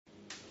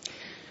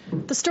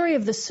The story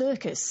of the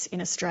circus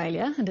in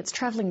Australia and its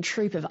travelling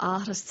troupe of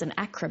artists and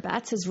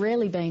acrobats has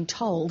rarely been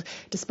told,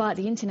 despite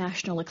the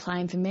international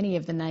acclaim for many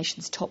of the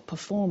nation's top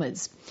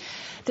performers.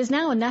 There's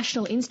now a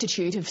National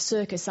Institute of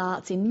Circus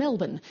Arts in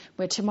Melbourne,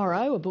 where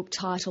tomorrow a book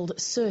titled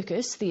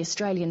Circus, the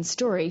Australian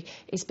Story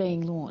is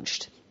being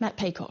launched. Matt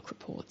Peacock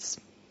reports.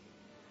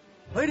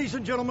 Ladies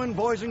and gentlemen,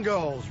 boys and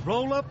girls,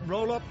 roll up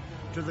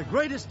to the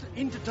greatest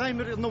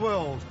entertainment in the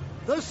world,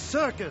 the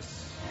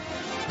circus.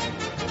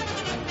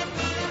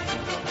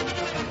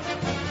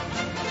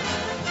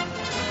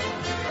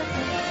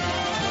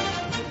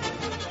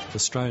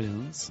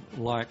 Australians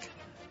like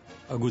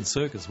a good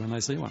circus when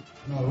they see one.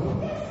 No.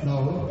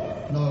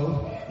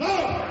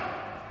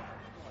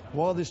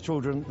 While there's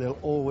children, there'll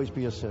always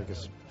be a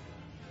circus.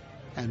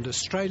 And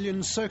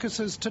Australian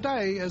circuses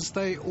today, as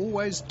they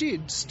always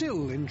did,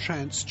 still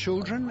entrance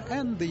children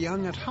and the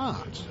young at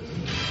heart.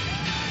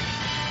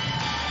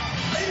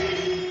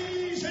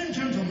 Ladies and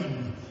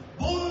gentlemen,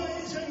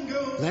 boys and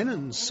girls...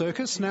 Lennon's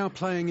Circus, now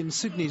playing in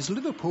Sydney's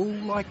Liverpool,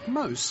 like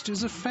most,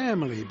 is a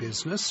family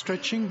business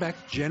stretching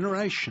back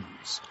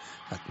generations.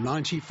 At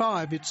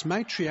 95, its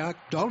matriarch,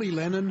 Dolly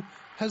Lennon,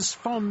 has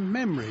fond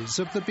memories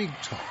of the big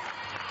top.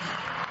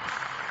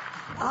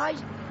 I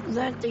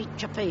learnt the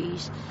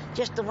trapeze,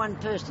 just the one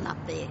person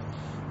up there.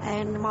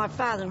 And my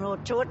father-in-law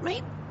taught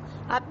me.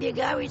 Up you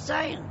go, he'd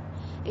say. And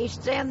he'd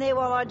stand there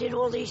while I did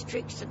all these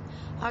tricks. And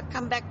I'd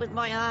come back with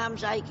my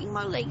arms aching,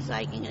 my legs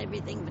aching and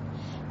everything.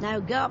 But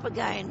no, go up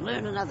again,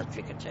 learn another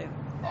trick or two.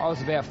 I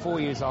was about 4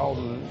 years old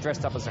and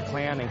dressed up as a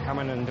clown and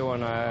coming and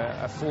doing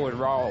a forward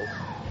roll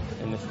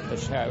in the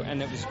show.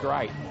 And it was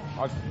great.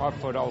 I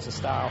thought I was a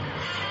star.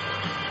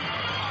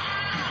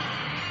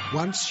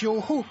 Once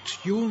you're hooked,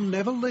 you'll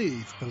never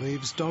leave,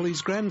 believes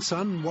Dolly's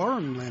grandson,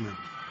 Warren Lennon.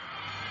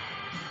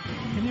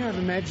 Can you ever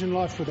imagine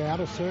life without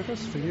a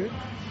circus for you?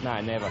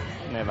 No, never.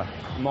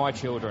 My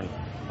children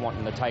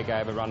wanting to take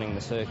over running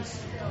the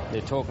circus.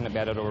 They're talking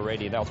about it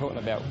already. They were talking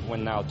about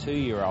when they were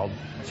 2-year-old,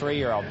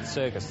 3-year-old,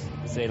 circus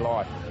is their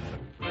life.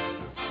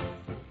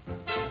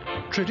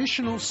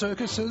 Traditional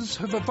circuses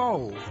have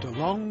evolved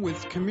along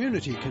with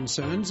community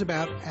concerns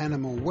about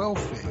animal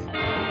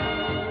welfare.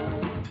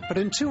 But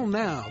until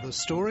now, the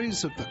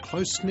stories of the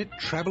close-knit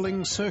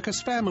travelling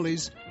circus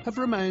families have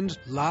remained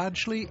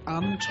largely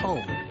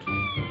untold.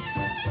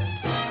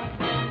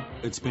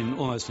 It's been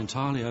almost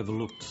entirely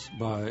overlooked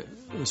by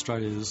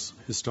Australia's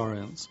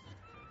historians.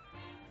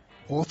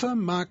 Author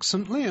Mark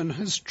St Leon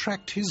has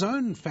tracked his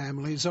own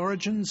family's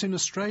origins in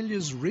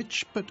Australia's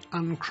rich but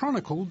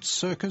unchronicled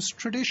circus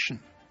tradition.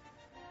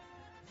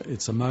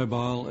 It's a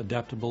mobile,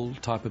 adaptable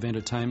type of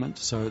entertainment,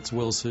 so it's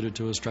well suited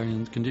to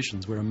Australian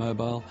conditions. We're a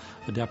mobile,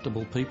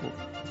 adaptable people.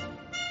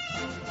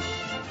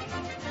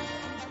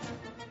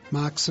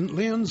 Mark St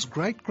Leon's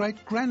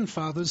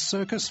great-great-grandfather's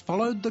circus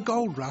followed the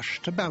gold rush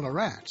to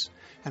Ballarat,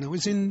 and it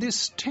was in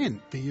this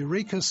tent the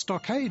Eureka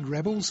Stockade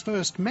rebels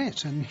first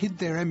met and hid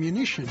their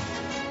ammunition.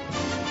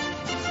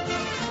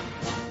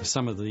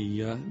 Some of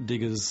the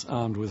diggers,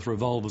 armed with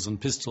revolvers and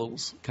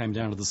pistols, came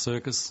down to the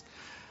circus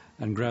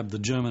and grabbed the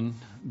German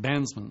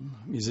bandsmen,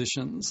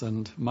 musicians,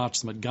 and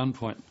marched them at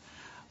gunpoint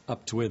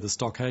up to where the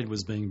stockade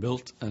was being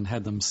built and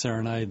had them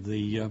serenade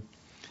the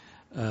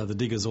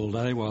diggers all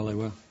day while they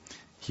were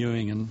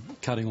hewing and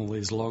cutting all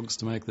these logs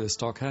to make their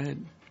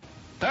stockade.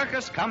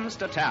 Circus comes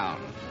to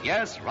town,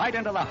 yes, right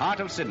into the heart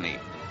of Sydney,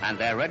 and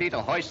they're ready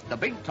to hoist the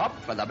big top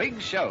for the big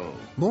show.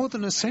 More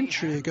than a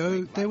century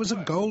ago, there was a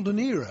golden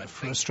era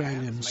for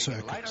Australian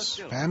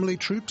circus. Family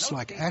troupes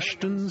like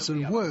Ashtons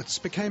and Worths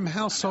became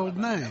household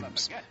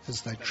names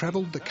as they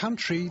travelled the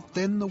country,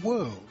 then the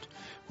world,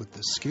 with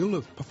the skill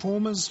of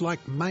performers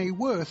like May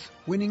Worth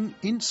winning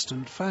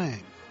instant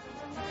fame.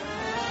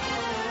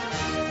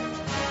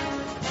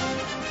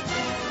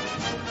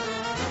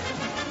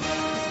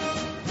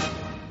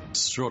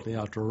 Shortly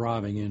after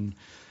arriving in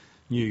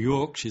New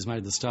York, she's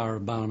made the star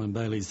of Barnum and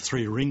Bailey's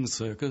Three-Ring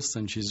Circus,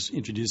 and she's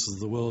introduced as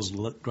the world's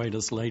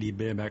greatest lady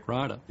bareback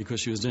rider because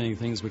she was doing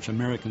things which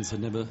Americans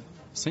had never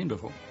seen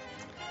before,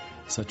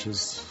 such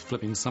as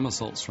flipping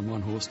somersaults from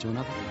one horse to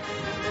another.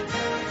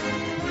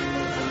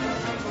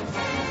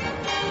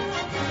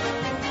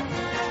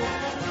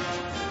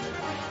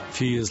 A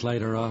few years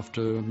later,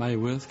 after May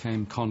Worth,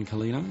 came Con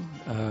Carlino,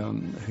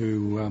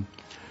 who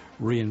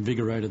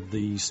reinvigorated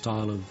the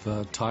style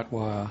of tight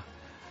wire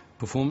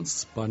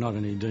performance by not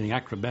only doing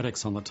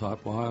acrobatics on the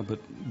tight wire but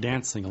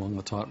dancing along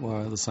the tight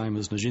wire, the same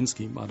as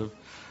Nijinsky might have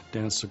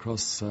danced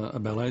across a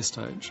ballet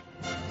stage.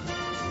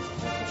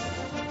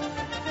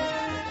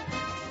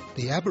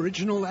 The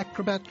Aboriginal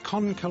acrobat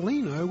Con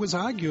Carlino was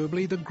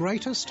arguably the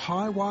greatest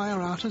high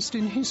wire artist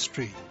in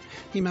history.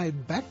 He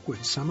made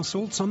backward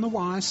somersaults on the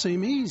wire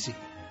seem easy,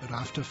 but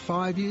after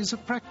 5 years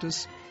of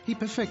practice, he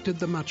perfected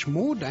the much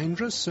more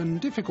dangerous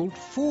and difficult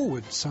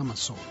forward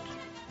somersault.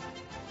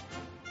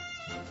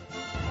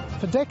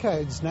 For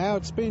decades now,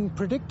 it's been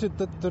predicted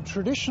that the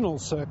traditional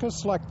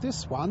circus, like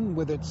this one,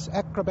 with its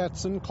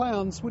acrobats and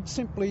clowns, would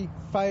simply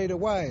fade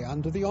away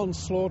under the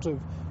onslaught of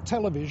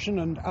television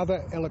and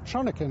other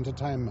electronic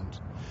entertainment.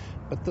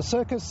 But the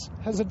circus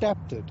has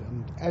adapted,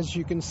 and as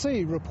you can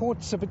see,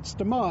 reports of its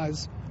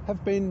demise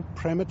have been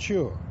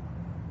premature.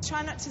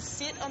 Try not to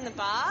sit on the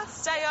bar,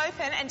 stay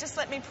open and just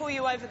let me pull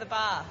you over the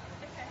bar.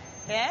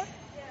 Okay. Yeah?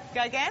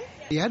 Go again?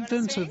 The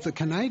advent of the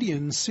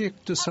Canadian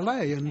Cirque du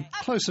Soleil and,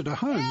 closer to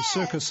home,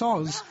 Circus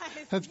Oz,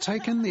 have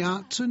taken the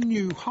art to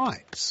new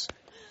heights.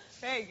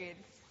 Very good.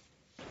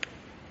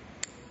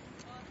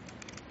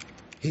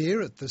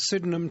 Here at the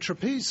Sydenham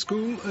Trapeze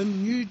School, a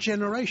new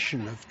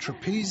generation of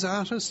trapeze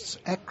artists,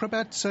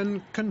 acrobats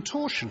and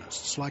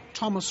contortionists like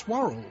Thomas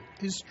Worrell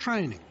is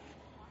training.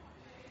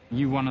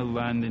 You want to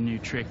learn the new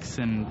tricks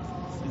and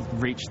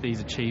reach these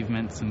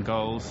achievements and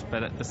goals,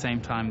 but at the same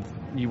time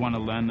you want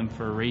to learn them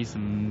for a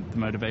reason. The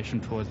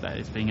motivation towards that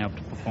is being able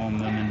to perform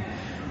them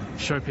and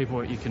show people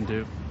what you can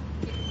do.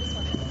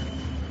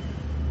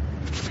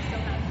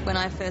 When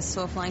I first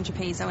saw flying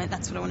trapeze, I went,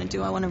 that's what I want to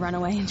do. I want to run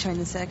away and join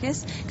the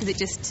circus, because it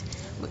just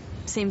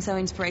seemed so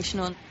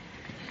inspirational.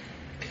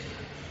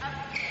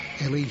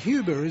 Ellie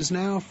Huber is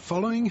now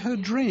following her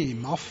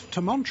dream off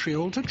to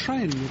Montreal to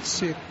train with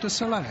Cirque du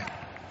Soleil.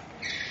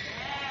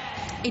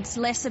 It's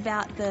less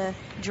about the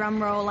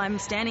drum roll, I'm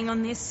standing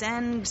on this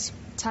and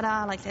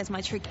ta-da, like there's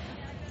my trick.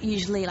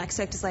 Usually, like,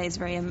 Cirque du Soleil is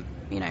very,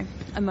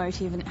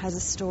 emotive, and it has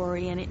a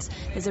story, and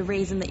there's a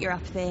reason that you're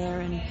up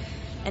there,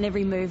 and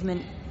every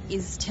movement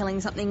is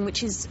telling something,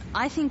 which is,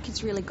 I think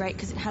it's really great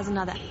because it has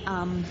another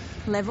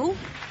level.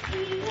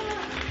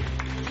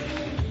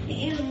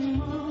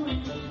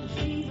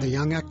 The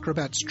young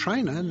acrobats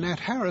trainer, Nat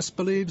Harris,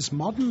 believes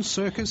modern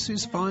circus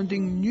is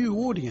finding new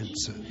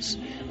audiences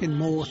in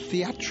more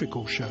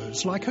theatrical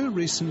shows like her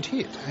recent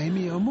hit,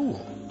 Amy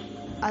O'Moore.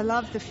 I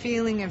love the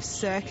feeling of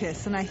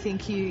circus, and I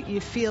think you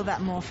feel that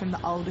more from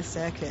the older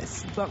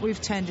circus. What we've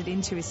turned it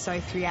into is so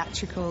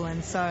theatrical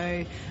and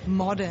so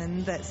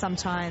modern that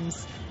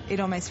sometimes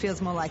it almost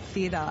feels more like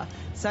theatre.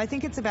 So I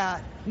think it's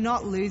about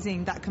not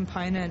losing that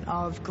component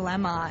of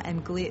glamour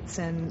and glitz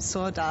and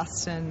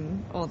sawdust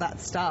and all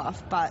that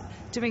stuff, but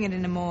doing it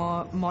in a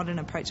more modern,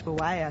 approachable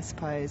way, I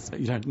suppose.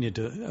 You don't need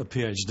a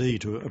PhD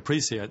to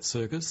appreciate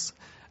circus.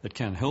 It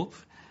can help,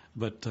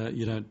 but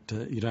you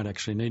don't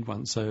actually need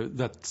one. So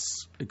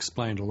that's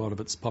explained a lot of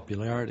its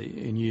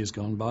popularity in years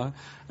gone by,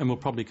 and will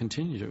probably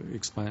continue to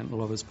explain a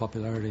lot of its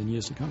popularity in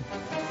years to come.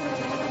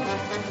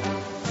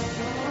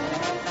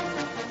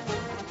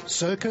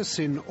 Circus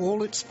in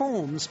all its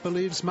forms,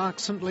 believes Mark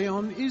St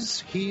Leon,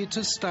 is here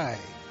to stay.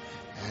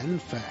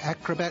 And for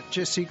acrobat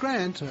Jessie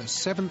Grant, a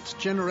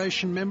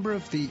seventh-generation member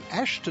of the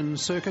Ashton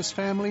circus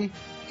family,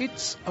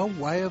 it's a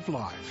way of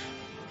life.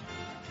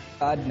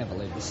 I'd never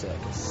leave the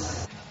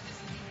circus.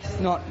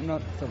 Not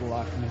for the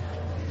life of me.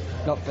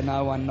 Not for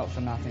no one, not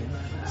for nothing.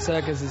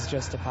 Circus is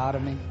just a part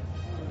of me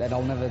that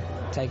I'll never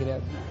take it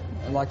out.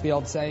 Like the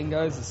old saying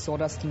goes, there's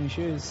sawdust in your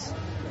shoes.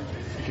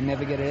 You can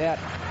never get it out.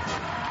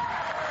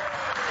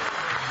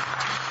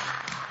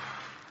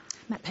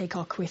 Matt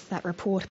Peacock with that report.